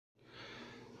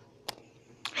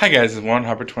Hi guys, it's Warren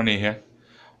Harper 20 here.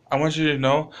 I want you to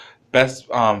know, best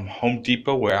Home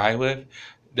Depot where I live,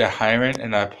 they're hiring,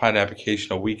 and I applied the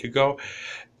application a week ago.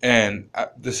 And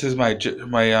this is my I don't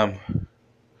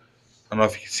know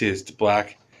if you can see it's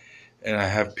black, and I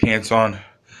have pants on.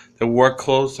 The work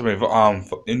clothes, I mean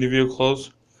interview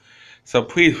clothes. So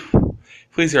please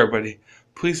everybody,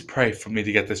 please pray for me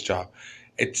to get this job.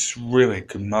 It's really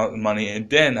good money, and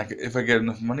then if I get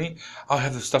enough money, I'll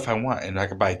have the stuff I want, and I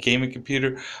can buy a gaming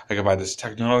computer. I can buy this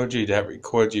technology that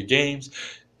records your games,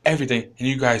 everything, and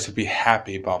you guys will be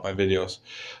happy about my videos.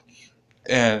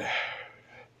 And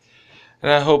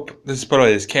I hope this. By the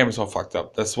way, this camera's all fucked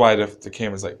up. That's why the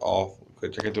camera's like all.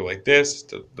 Which I can do it like this.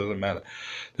 Doesn't matter.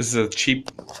 This is a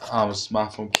cheap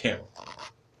smartphone camera.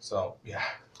 So yeah.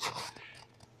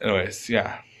 Anyways,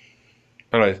 yeah.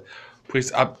 Anyways,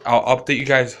 please I'll update you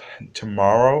guys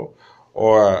tomorrow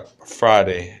or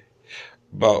Friday.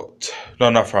 But no,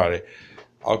 not Friday.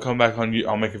 I'll come back on you.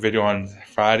 I'll make a video on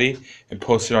Friday and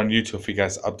post it on YouTube for you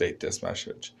guys to update this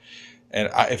message. And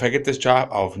if I get this job,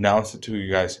 I'll announce it to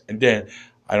you guys, and then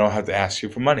I don't have to ask you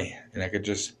for money, and I could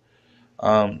just,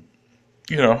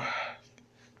 you know,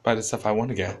 buy the stuff I want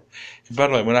to get. And by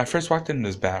the way, when I first walked in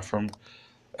this bathroom,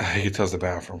 you can tell it's the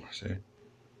bathroom. See,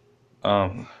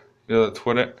 the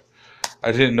toilet.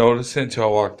 I didn't notice it until I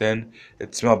walked in.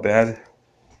 It smelled bad.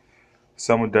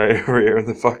 Someone diarrhea in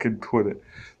the fucking toilet.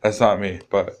 That's not me,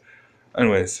 but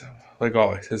anyways, like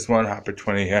always, this one Hopper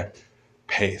 20 here.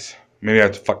 Pace. Maybe I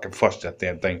have to fucking flush that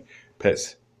damn thing.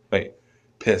 Piss. Wait.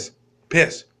 Piss.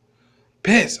 Piss.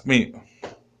 Piss. I mean,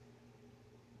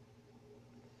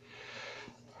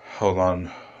 hold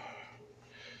on.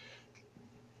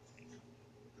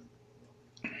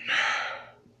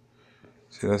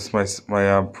 See, that's my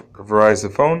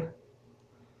Verizon phone.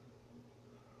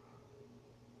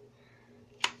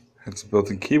 It's a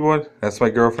built-in keyboard. That's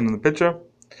my girlfriend in the picture.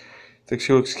 Think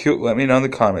she looks cute? Let me know in the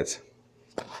comments.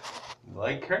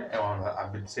 Like her, and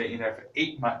I've been dating her for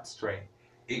 8 months straight.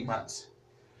 8 months.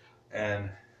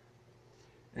 And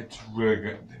it's really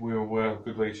good. We're a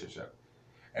good relationship.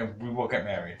 And we will get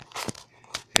married.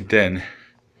 And then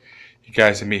you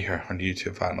guys will meet her on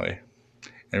YouTube finally.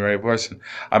 And the right person.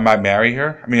 I might marry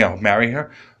her. I mean, I'll marry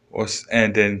her.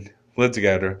 And then live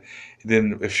together. And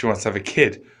then if she wants to have a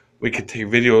kid, we could take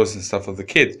videos and stuff of the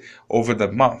kids over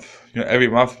the month. You know, every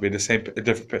month would be the same, a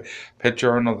different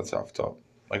picture and all that stuff. So,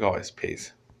 like always,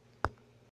 peace.